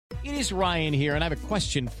It is Ryan here, and I have a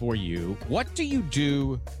question for you. What do you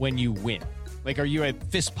do when you win? Like, are you a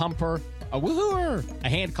fist pumper, a woohooer, a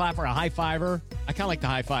hand clapper, a high fiver? I kind of like the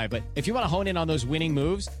high five, but if you want to hone in on those winning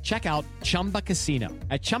moves, check out Chumba Casino.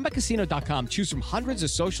 At ChumbaCasino.com, choose from hundreds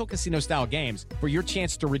of social casino-style games for your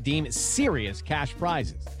chance to redeem serious cash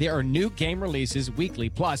prizes. There are new game releases weekly,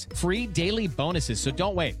 plus free daily bonuses. So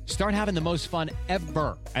don't wait. Start having the most fun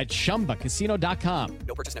ever at ChumbaCasino.com.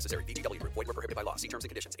 No purchase necessary. VGW Group. Void where prohibited by law. See terms and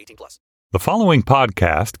conditions. 18+. The following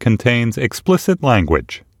podcast contains explicit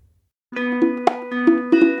language.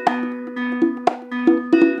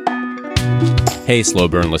 Hey, Slow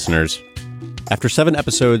Burn listeners. After 7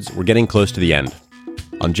 episodes, we're getting close to the end.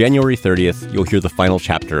 On January 30th, you'll hear the final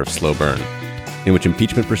chapter of Slow Burn, in which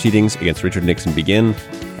impeachment proceedings against Richard Nixon begin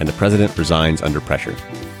and the president resigns under pressure.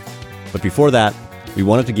 But before that, we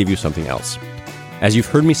wanted to give you something else. As you've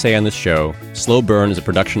heard me say on this show, Slow Burn is a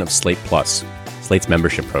production of Slate Plus, Slate's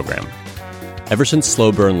membership program. Ever since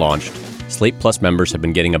Slow Burn launched, Slate Plus members have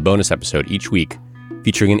been getting a bonus episode each week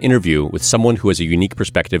featuring an interview with someone who has a unique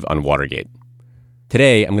perspective on Watergate.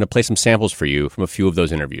 Today, I'm going to play some samples for you from a few of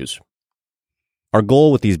those interviews. Our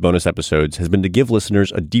goal with these bonus episodes has been to give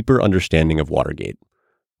listeners a deeper understanding of Watergate,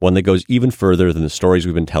 one that goes even further than the stories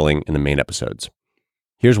we've been telling in the main episodes.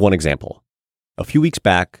 Here's one example. A few weeks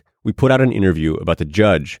back, we put out an interview about the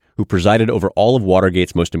judge who presided over all of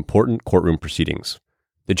Watergate's most important courtroom proceedings.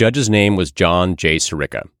 The judge's name was John J.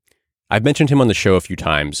 Sirica. I've mentioned him on the show a few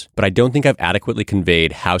times, but I don't think I've adequately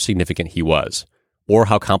conveyed how significant he was, or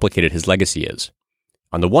how complicated his legacy is.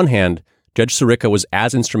 On the one hand, Judge Sirica was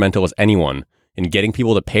as instrumental as anyone in getting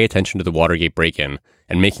people to pay attention to the Watergate break-in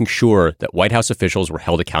and making sure that White House officials were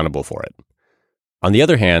held accountable for it. On the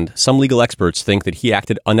other hand, some legal experts think that he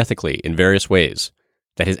acted unethically in various ways,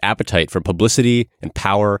 that his appetite for publicity and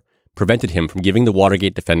power prevented him from giving the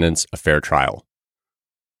Watergate defendants a fair trial.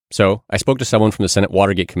 So, I spoke to someone from the Senate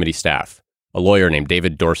Watergate Committee staff, a lawyer named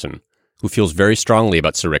David Dorson, who feels very strongly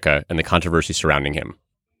about Sirica and the controversy surrounding him.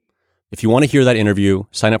 If you want to hear that interview,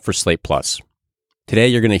 sign up for Slate Plus. Today,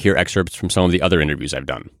 you're going to hear excerpts from some of the other interviews I've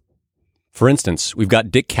done. For instance, we've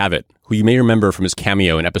got Dick Cavett, who you may remember from his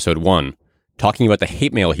cameo in episode 1, talking about the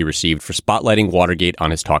hate mail he received for spotlighting Watergate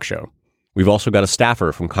on his talk show. We've also got a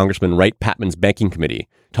staffer from Congressman Wright Patman's banking committee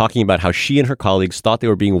talking about how she and her colleagues thought they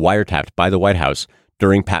were being wiretapped by the White House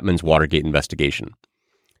during Patman's Watergate investigation.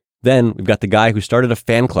 Then, we've got the guy who started a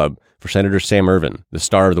fan club for Senator Sam Ervin, the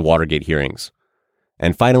star of the Watergate hearings.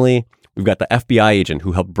 And finally, we've got the FBI agent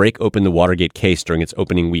who helped break open the Watergate case during its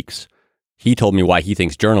opening weeks. He told me why he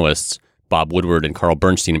thinks journalists, Bob Woodward and Carl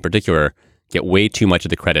Bernstein in particular, get way too much of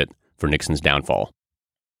the credit for Nixon's downfall.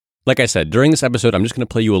 Like I said, during this episode, I'm just going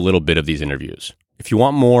to play you a little bit of these interviews. If you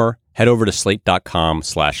want more, head over to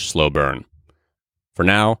slate.com/slowburn. For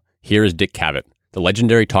now, here is Dick Cavett, the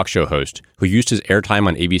legendary talk show host who used his airtime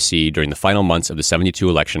on ABC during the final months of the '72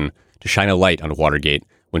 election to shine a light on Watergate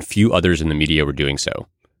when few others in the media were doing so.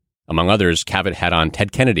 Among others, Cavett had on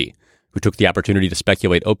Ted Kennedy, who took the opportunity to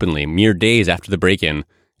speculate openly mere days after the break-in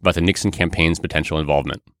about the Nixon campaign's potential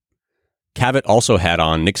involvement. Cavett also had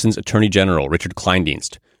on Nixon's Attorney General, Richard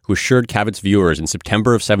Kleindienst, who assured Cavett's viewers in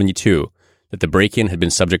September of '72 that the break-in had been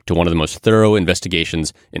subject to one of the most thorough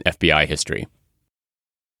investigations in FBI history.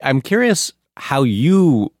 I'm curious how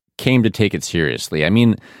you came to take it seriously. I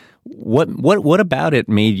mean, what about it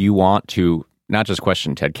made you want to not just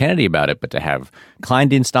question Ted Kennedy about it, but to have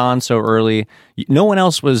Kleindienst on so early? No one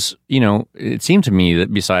else was, it seemed to me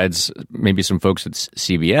that besides maybe some folks at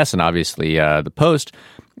CBS and obviously the Post,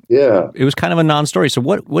 it was kind of a non-story. So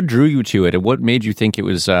what drew you to it, and what made you think it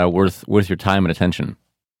was worth your time and attention?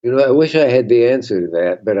 I wish I had the answer to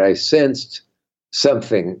that, but I sensed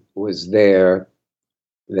something was there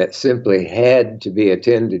that simply had to be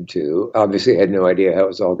attended to. Obviously, I had no idea how it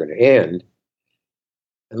was all going to end.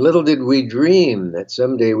 And little did we dream that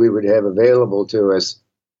someday we would have available to us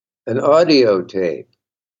an audio tape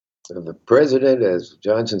of the president, as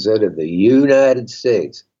Johnson said, of the United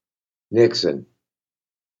States, Nixon,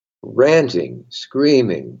 ranting,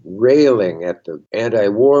 screaming, railing at the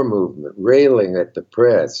anti-war movement, railing at the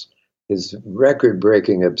press, his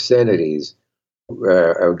record-breaking obscenities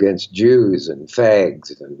against Jews and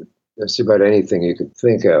fags and just about anything you could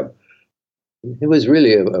think of. He was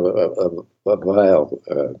really a vile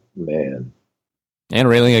man. And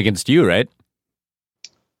railing against you, right?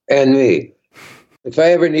 And me. If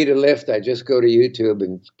I ever need a lift, I just go to YouTube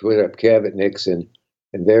and put up Cavett Nixon,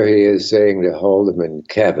 and there he is saying to Haldeman,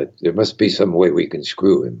 Cavett, there must be some way we can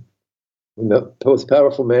screw him. When the most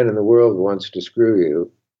powerful man in the world wants to screw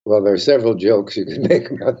you, well, there are several jokes you can make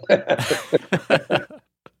about that.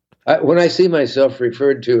 When I see myself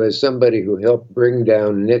referred to as somebody who helped bring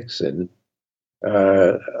down Nixon,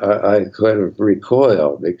 I kind of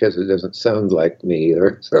recoil because it doesn't sound like me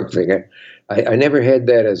or something. I never had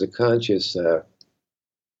that as a conscious a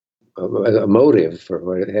motive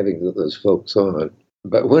for having those folks on.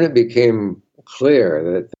 But when it became clear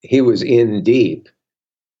that he was in deep,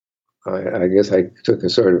 I guess I took a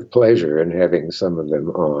sort of pleasure in having some of them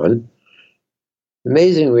on.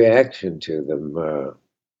 Amazing reaction to them.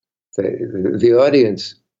 The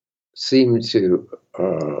audience seemed to,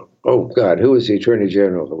 oh God, who was the Attorney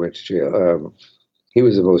General who went to jail? He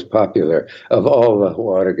was the most popular of all the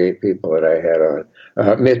Watergate people that I had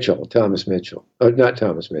on. Mitchell, Thomas Mitchell. Not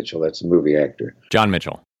Thomas Mitchell, that's a movie actor. John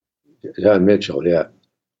Mitchell. John Mitchell, yeah.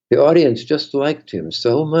 The audience just liked him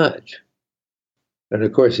so much. And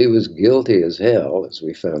of course, he was guilty as hell, as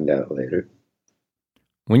we found out later.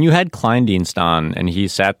 When you had Kleindienst on and he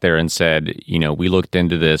sat there and said, you know, we looked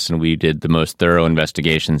into this and we did the most thorough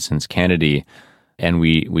investigation since Kennedy, and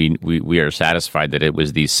we are satisfied that it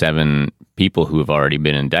was these 7 people who have already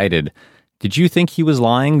been indicted. Did you think he was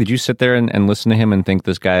lying? Did you sit there and listen to him and think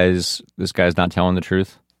this guy's not telling the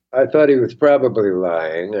truth? I thought he was probably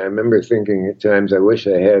lying. I remember thinking at times, I wish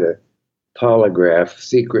I had a polygraph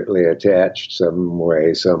secretly attached some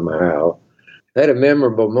way, somehow. I had a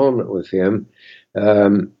memorable moment with him.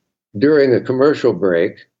 During a commercial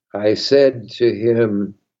break, I said to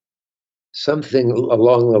him something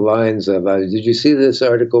along the lines of, did you see this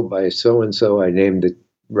article by so-and-so? I named the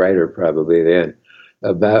writer probably then,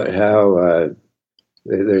 about how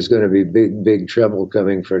there's going to be big trouble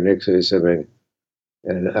coming for Nixon or something.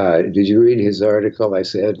 And did you read his article? I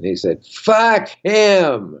said, and he said, fuck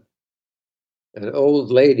him! An old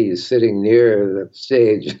lady sitting near the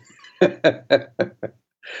stage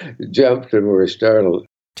jumped and were startled.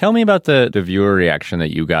 Tell me about the viewer reaction that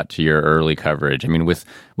you got to your early coverage. I mean, with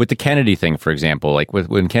the Kennedy thing, for example, like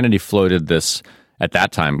when Kennedy floated this, at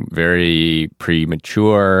that time, very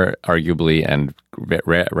premature, arguably, and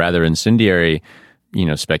rather incendiary, you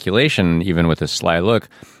know, speculation, even with a sly look.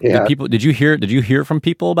 Yeah. Did you hear from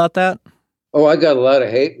people about that? Oh, I got a lot of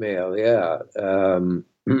hate mail, yeah.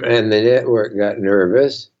 And the network got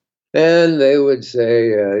nervous. And they would say,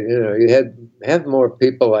 you have more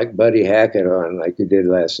people like Buddy Hackett on, like you did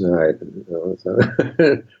last night.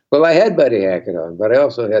 Well, I had Buddy Hackett on, but I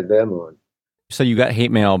also had them on. So you got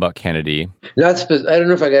hate mail about Kennedy. I don't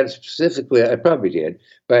know if I got it specifically. I probably did.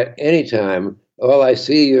 But anytime, I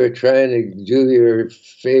see you're trying to do your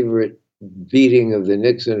favorite beating of the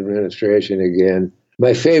Nixon administration again.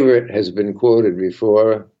 My favorite has been quoted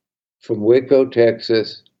before from Waco,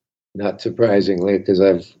 Texas, not surprisingly, because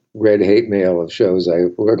I've read hate mail of shows I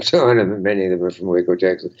worked on, and many of them are from Waco,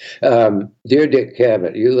 Texas. Dear Dick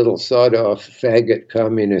Cavett, you little sawed-off faggot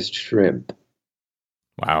communist shrimp.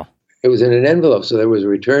 Wow. It was in an envelope, so there was a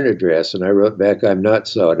return address, and I wrote back, I'm not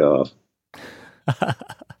sawed off.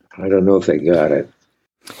 I don't know if they got it.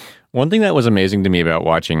 One thing that was amazing to me about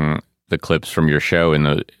watching the clips from your show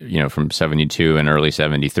from 72 and early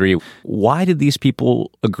 73, why did these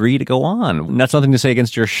people agree to go on? That's nothing to say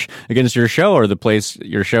against your show or the place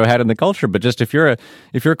your show had in the culture, but just if you're a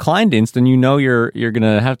Kleindienst and you know you're going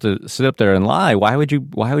to have to sit up there and lie, why would you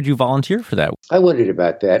volunteer for that? I wondered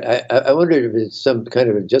about that. I wondered if it's some kind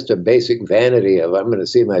of just a basic vanity of I'm going to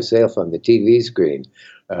see myself on the TV screen.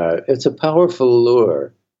 It's a powerful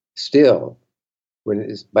lure still.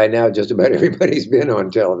 By now, just about everybody's been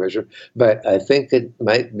on television. But I think it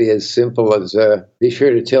might be as simple as be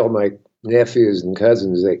sure to tell my nephews and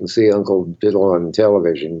cousins they can see Uncle Biddle on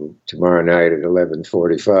television tomorrow night at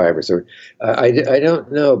 11:45 or so. I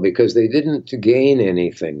don't know, because they didn't gain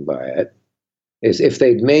anything by it. If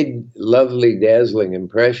they'd made lovely, dazzling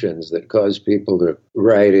impressions that caused people to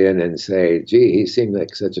write in and say, gee, he seemed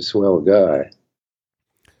like such a swell guy.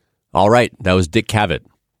 All right, that was Dick Cavett.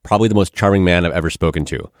 Probably the most charming man I've ever spoken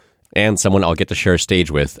to, and someone I'll get to share a stage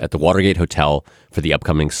with at the Watergate Hotel for the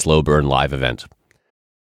upcoming Slow Burn Live event.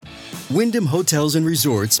 Wyndham Hotels and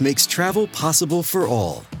Resorts makes travel possible for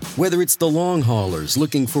all. Whether it's the long haulers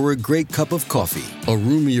looking for a great cup of coffee, a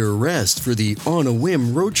roomier rest for the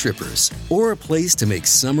on-a-whim road trippers, or a place to make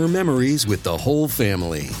summer memories with the whole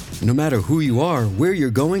family. No matter who you are, where you're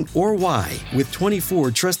going, or why, with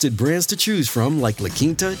 24 trusted brands to choose from like La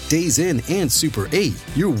Quinta, Days Inn, and Super 8,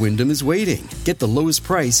 your Wyndham is waiting. Get the lowest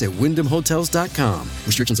price at WyndhamHotels.com.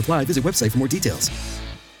 Restrictions apply. Visit website for more details.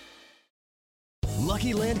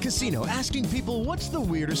 Lucky Land Casino, asking people, what's the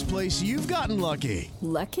weirdest place you've gotten lucky?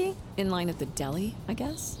 Lucky? In line at the deli, I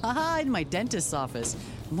guess? Aha, in my dentist's office.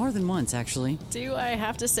 More than once, actually. Do I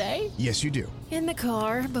have to say? Yes, you do. In the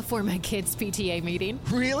car before my kids' PTA meeting.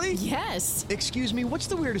 Really? Yes. Excuse me, what's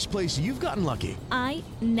the weirdest place you've gotten lucky? I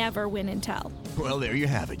never win and tell. Well, there you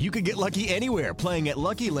have it. You can get lucky anywhere, playing at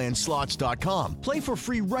LuckyLandSlots.com. Play for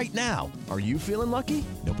free right now. Are you feeling lucky?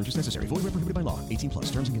 No purchase necessary. Void where prohibited by law. 18+.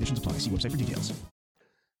 Terms and conditions apply. See website for details.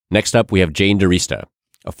 Next up, we have Jane DiResta,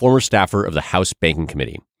 a former staffer of the House Banking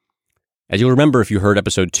Committee. As you'll remember if you heard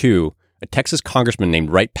episode 2, a Texas congressman named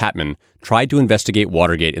Wright Patman tried to investigate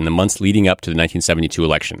Watergate in the months leading up to the 1972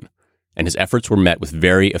 election, and his efforts were met with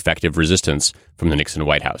very effective resistance from the Nixon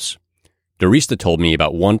White House. DiResta told me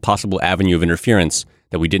about one possible avenue of interference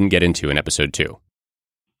that we didn't get into in episode 2.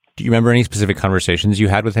 Do you remember any specific conversations you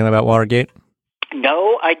had with him about Watergate?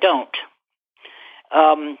 No, I don't.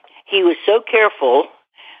 He was so careful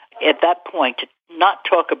at that point to not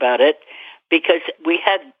talk about it because we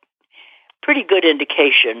had pretty good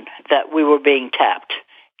indication that we were being tapped.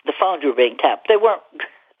 The phones were being tapped. They weren't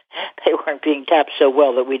being tapped so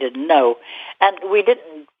well that we didn't know, and we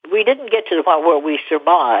didn't get to the point where we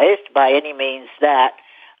surmised by any means that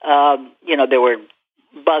there were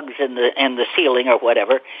bugs in the ceiling or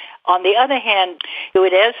whatever. On the other hand, you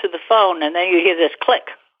would answer the phone and then you hear this click,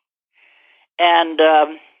 and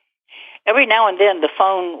every now and then the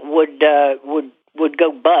phone would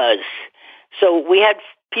go buzz. So we had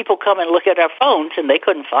people come and look at our phones, and they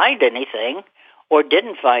couldn't find anything or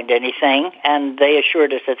didn't find anything, and they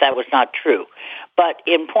assured us that that was not true. But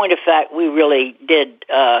in point of fact, we really did.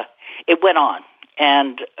 It went on,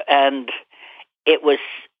 and it was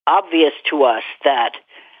obvious to us that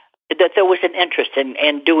there was an interest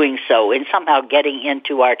in doing so, in somehow getting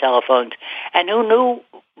into our telephones, and who knew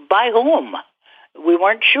by whom? We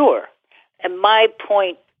weren't sure. And my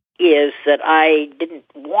point is that I didn't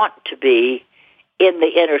want to be in the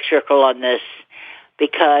inner circle on this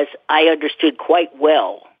because I understood quite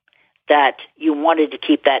well that you wanted to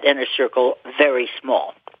keep that inner circle very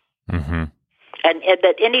small. Mm-hmm. And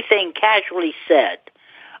that anything casually said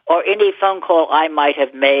or any phone call I might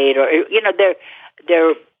have made or, it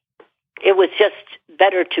was just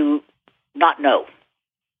better to not know.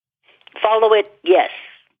 Follow it, yes,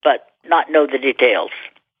 but not know the details.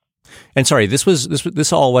 And sorry,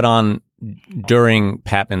 this all went on during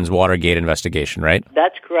Patman's Watergate investigation, right?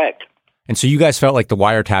 That's correct. And so you guys felt like the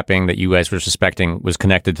wiretapping that you guys were suspecting was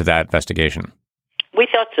connected to that investigation? We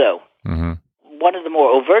thought so. Mm-hmm. One of the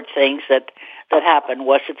more overt things that happened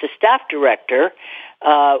was that the staff director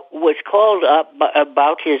was called up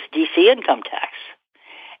about his D.C. income tax,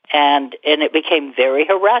 and it became very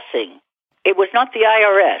harassing. It was not the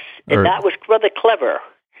IRS, and that was rather clever.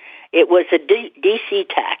 It was a D.C.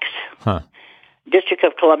 tax, District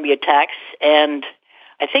of Columbia tax, and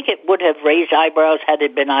I think it would have raised eyebrows had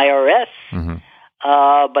it been IRS,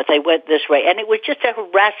 but they went this way, and it was just a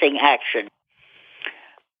harassing action.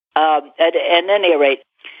 At any rate,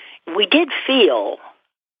 we did feel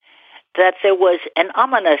that there was an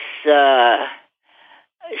ominous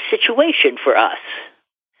situation for us,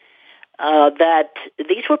 that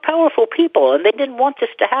these were powerful people, and they didn't want this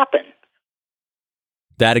to happen.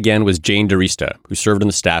 That again was Jane DiResta, who served on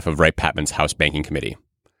the staff of Wright Patman's House Banking Committee.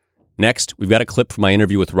 Next, we've got a clip from my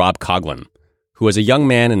interview with Rob Coughlin, who as a young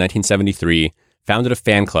man in 1973 founded a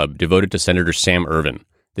fan club devoted to Senator Sam Ervin,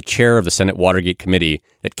 the chair of the Senate Watergate Committee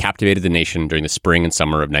that captivated the nation during the spring and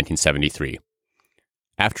summer of 1973.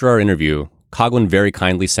 After our interview, Coughlin very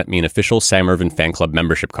kindly sent me an official Sam Ervin fan club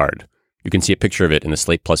membership card. You can see a picture of it in the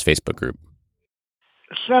Slate Plus Facebook group.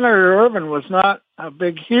 Senator Ervin was not a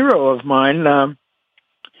big hero of mine.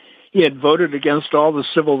 He had voted against all the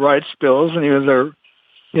civil rights bills, and he was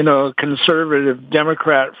a conservative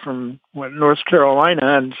Democrat from North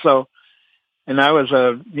Carolina, and I was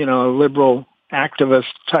a liberal activist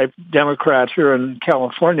type Democrat here in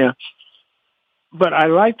California. But I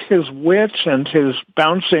liked his wit and his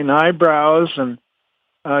bouncing eyebrows, and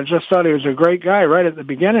just thought he was a great guy right at the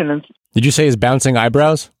beginning. And did you say his bouncing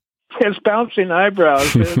eyebrows? His bouncing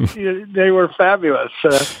eyebrows, they were fabulous.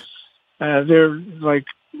 They're like,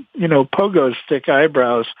 pogo stick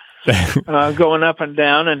eyebrows going up and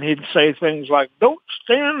down, and he'd say things like, "Don't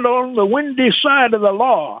stand on the windy side of the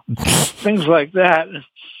law," things like that,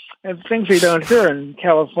 and things you don't hear in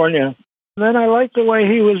California. Then I liked the way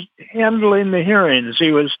he was handling the hearings.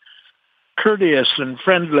 He was courteous and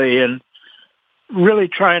friendly and really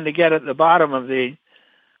trying to get at the bottom of the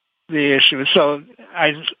issue. So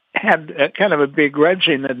I had kind of a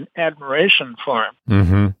begrudging admiration for him.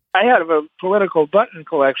 Mm-hmm. I had a political button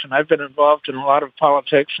collection. I've been involved in a lot of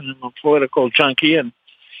politics, and I'm a political junkie. And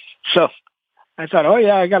so I thought, oh,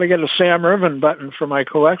 yeah, I got to get a Sam Ervin button for my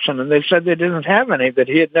collection. And they said they didn't have any, that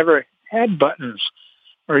he had never had buttons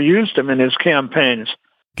or used them in his campaigns.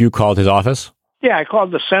 You called his office? Yeah, I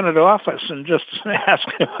called the Senate office and just asked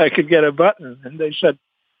if I could get a button. And they said,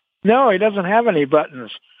 no, he doesn't have any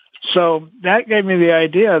buttons. So that gave me the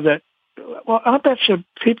idea that, well, I bet you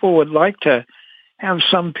people would like to have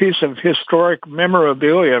some piece of historic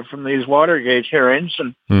memorabilia from these Watergate hearings.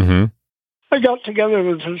 And I got together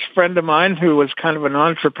with this friend of mine who was kind of an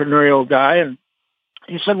entrepreneurial guy, and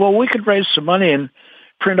he said, well, we could raise some money and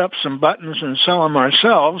print up some buttons and sell them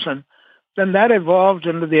ourselves. And then that evolved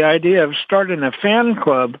into the idea of starting a fan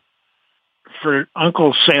club for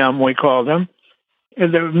Uncle Sam, we called him.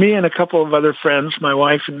 And there, me and a couple of other friends, my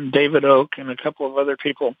wife and David Oak and a couple of other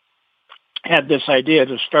people, had this idea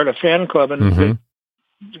to start a fan club. And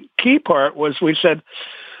the key part was we said,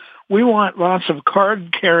 we want lots of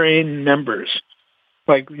card-carrying members.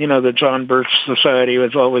 Like, you know, the John Birch Society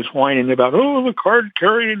was always whining about, oh, the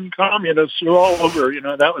card-carrying communists are all over. You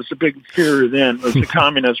know, that was the big fear then, was the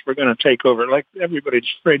communists were going to take over. Like, everybody's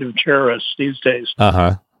afraid of terrorists these days.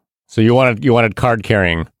 So you wanted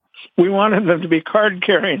card-carrying. We wanted them to be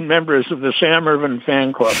card-carrying members of the Sam Ervin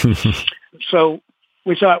fan club. So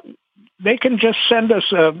we thought they can just send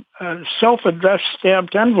us a self-addressed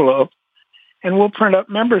stamped envelope, and we'll print up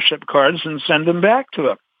membership cards and send them back to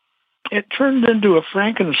them. It turned into a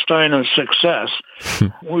Frankenstein of success.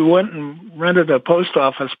 We went and rented a post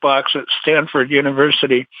office box at Stanford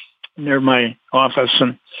University near my office,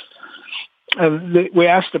 and we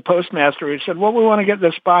asked the postmaster. He said, well, we want to get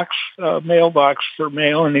this box, mailbox for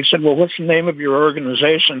mail. And he said, well, what's the name of your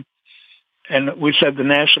organization? And we said the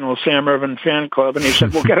National Sam Ervin Fan Club. And he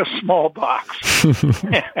said, we'll get a small box.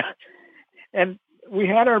 And we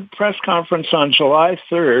had our press conference on July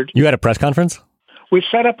 3rd. You had a press conference? We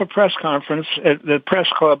set up a press conference at the press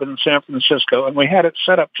club in San Francisco, and we had it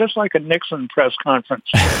set up just like a Nixon press conference.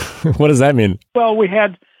 What does that mean? Well, we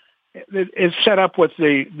had it set up with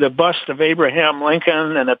the bust of Abraham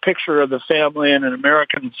Lincoln and a picture of the family and an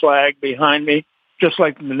American flag behind me, just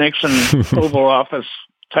like the Nixon Oval Office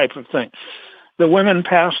type of thing. The women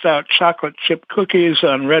passed out chocolate chip cookies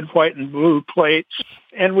on red, white, and blue plates.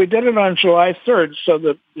 And we did it on July 3rd, so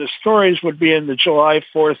the stories would be in the July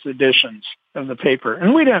 4th editions of the paper.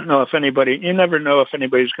 And we didn't know if you never know if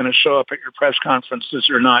anybody's going to show up at your press conferences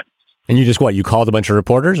or not. And you just you called a bunch of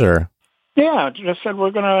reporters, or? Yeah, just said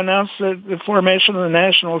we're going to announce the formation of the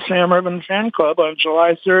National Sam Ervin Fan Club on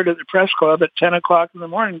July 3rd at the press club at 10 o'clock in the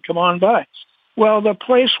morning. Come on by. Well, the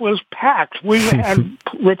place was packed. We had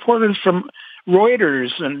reporters from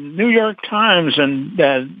Reuters and New York Times and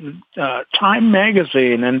Time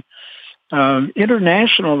Magazine and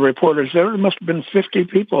international reporters. There must have been 50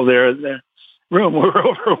 people there in the room. We were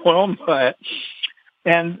overwhelmed by it.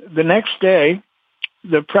 And the next day,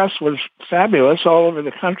 the press was fabulous all over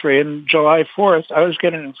the country. And July 4th, I was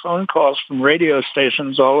getting phone calls from radio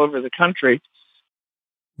stations all over the country.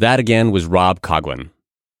 That again was Rob Coghlan.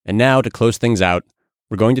 And now, to close things out,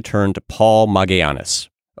 we're going to turn to Paul Magallanes,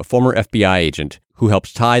 a former FBI agent who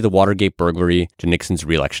helped tie the Watergate burglary to Nixon's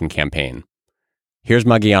re-election campaign. Here's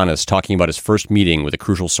Magallanes talking about his first meeting with a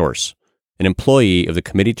crucial source, an employee of the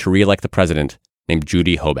Committee to Re-elect the President named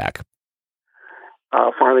Judy Hoback.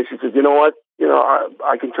 Finally, she said, you know what?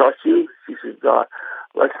 I can trust you. She said,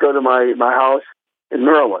 let's go to my house in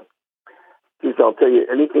Maryland. She said, I'll tell you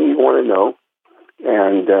anything you want to know,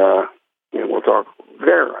 and we'll talk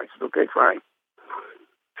there. I said, okay, fine.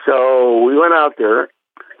 So we went out there.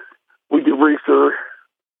 We debriefed her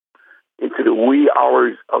into the wee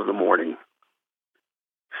hours of the morning.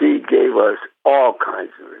 She gave us all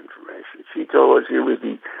kinds of information. She told us she was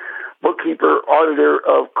the bookkeeper, auditor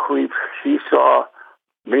of CREEP. She saw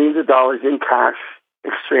millions of dollars in cash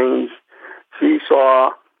exchange. She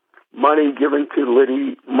saw money given to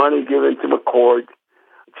Liddy, money given to McCord.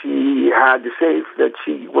 She had the safe that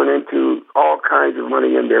she went into, all kinds of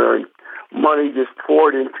money in there, and money just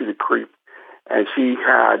poured into the CREEP. And she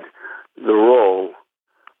had the role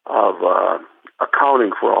of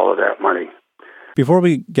accounting for all of that money. Before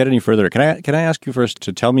we get any further, can I ask you first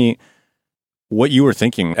to tell me what you were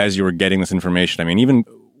thinking as you were getting this information? I mean, even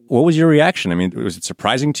what was your reaction? I mean, was it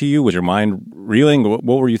surprising to you? Was your mind reeling? What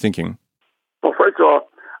were you thinking? Well, first of all,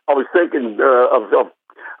 I was thinking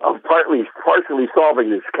of partially solving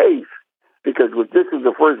this case, because this is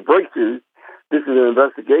the first breakthrough. This is an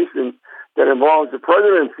investigation that involves the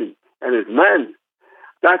presidency and his men.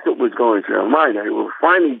 That's what was going through our mind. And we were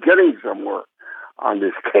finally getting somewhere on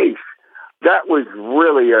this case. That was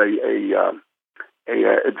really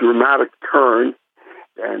a dramatic turn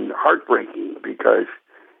and heartbreaking because,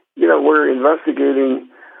 you know, we're investigating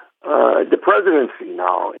the presidency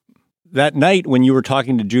now. That night when you were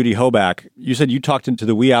talking to Judy Hoback, you said you talked into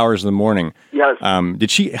the wee hours of the morning. Yes.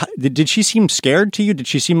 Did she seem scared to you? Did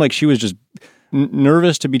she seem like she was just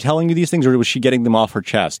nervous to be telling you these things, or was she getting them off her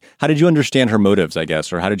chest? How did you understand her motives, I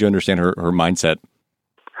guess, or how did you understand her mindset?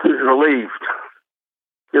 She was relieved.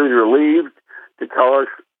 She was relieved to tell us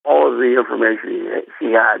all of the information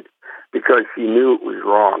she had because she knew it was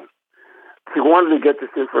wrong. She wanted to get this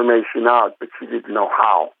information out, but she didn't know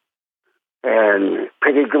how. And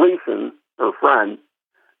Peggy Gleason, her friend,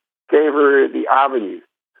 gave her the avenue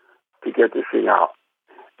to get this thing out.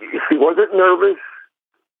 She wasn't nervous.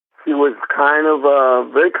 She was kind of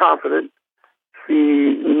very confident. She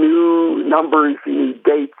knew numbers. She knew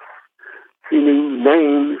dates. She knew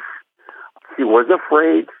names. She wasn't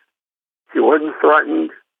afraid. She wasn't threatened.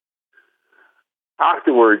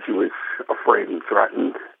 Afterwards, she was afraid and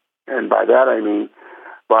threatened. And by that, I mean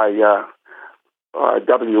by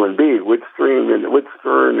W&B,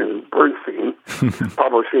 Woodstern and Bernstein,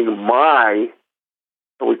 publishing my,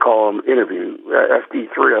 we call them interview,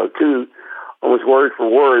 FD 302, almost word for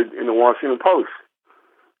word in the Washington Post.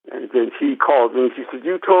 And then she called me and she said,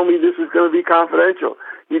 "You told me this was going to be confidential.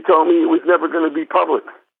 You told me it was never going to be public.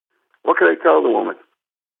 What could I tell the woman?"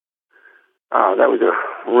 That was a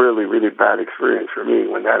really, really bad experience for me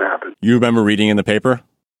when that happened. You remember reading in the paper?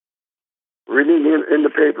 Reading in the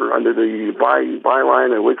paper under the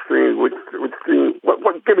byline of Woodstream. What?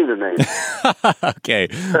 Give me the name. Okay,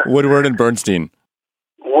 Woodward and Bernstein.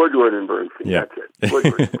 Woodward and Bernstein. Yeah. That's it.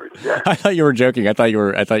 Woodward and Bernstein. Yeah. I thought you were joking. I thought you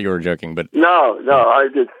were joking, but no.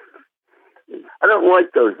 I don't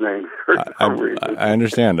like those names for some reason. I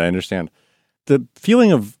understand. The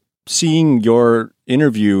feeling of seeing your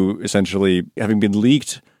interview essentially having been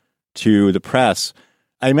leaked to the press,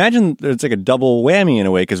 I imagine it's like a double whammy in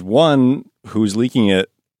a way, because one, who's leaking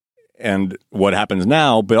it and what happens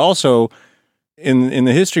now, but also in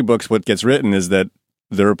the history books, what gets written is that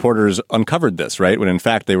the reporters uncovered this, right? When in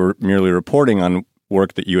fact they were merely reporting on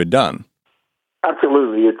work that you had done.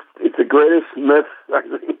 Absolutely. It's the greatest myth, I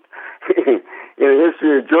think, in the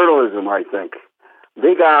history of journalism, I think.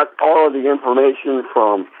 They got all of the information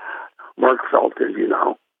from Mark Felt, as you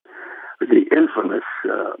know, the infamous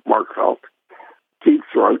Mark Felt, Deep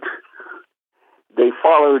Throat. They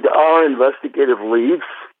followed our investigative leads,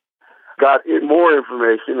 got more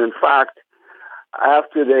information. In fact,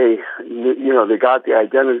 after they got the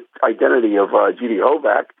identity of Judy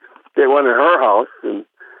Hoback, they went to her house and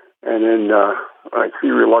then she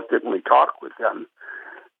reluctantly talked with them,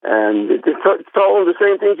 and they told them the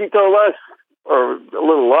same thing she told us, or a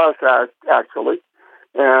little less actually.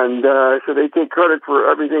 And so they take credit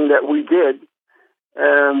for everything that we did,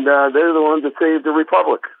 and they're the ones that saved the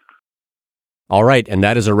Republic. All right, and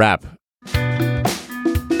that is a wrap.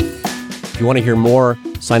 If you want to hear more,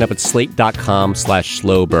 sign up at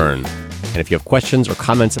slate.com/slowburn. And if you have questions or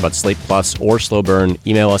comments about Slate Plus or Slow Burn,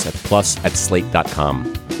 email us at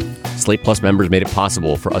plus@slate.com. Slate Plus members made it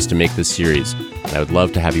possible for us to make this series, and I would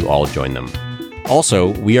love to have you all join them.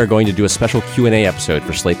 Also, we are going to do a special Q&A episode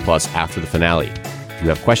for Slate Plus after the finale. If you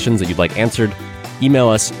have questions that you'd like answered, email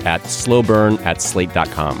us at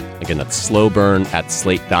slowburn@slate.com. Again, that's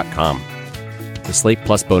slowburn@slate.com. The Slate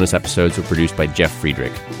Plus bonus episodes were produced by Jeff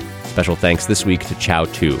Friedrich. Special thanks this week to Chow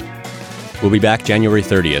Tu. We'll be back January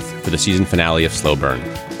 30th for the season finale of Slow Burn.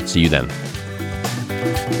 See you then.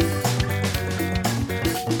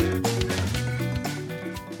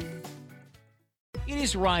 It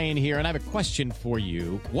is Ryan here, and I have a question for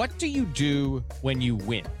you. What do you do when you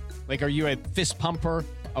win? Like, are you a fist pumper,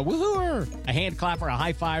 a woohooer, a hand clapper, a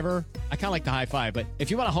high fiver? I kind of like the high five, but if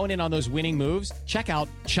you want to hone in on those winning moves, check out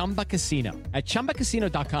Chumba Casino. At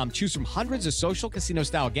ChumbaCasino.com, choose from hundreds of social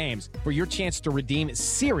casino-style games for your chance to redeem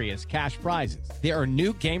serious cash prizes. There are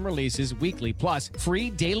new game releases weekly, plus free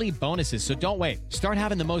daily bonuses. So don't wait. Start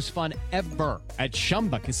having the most fun ever at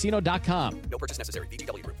ChumbaCasino.com. No purchase necessary.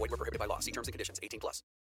 VGW Group. Void where prohibited by law. See terms and conditions. 18+.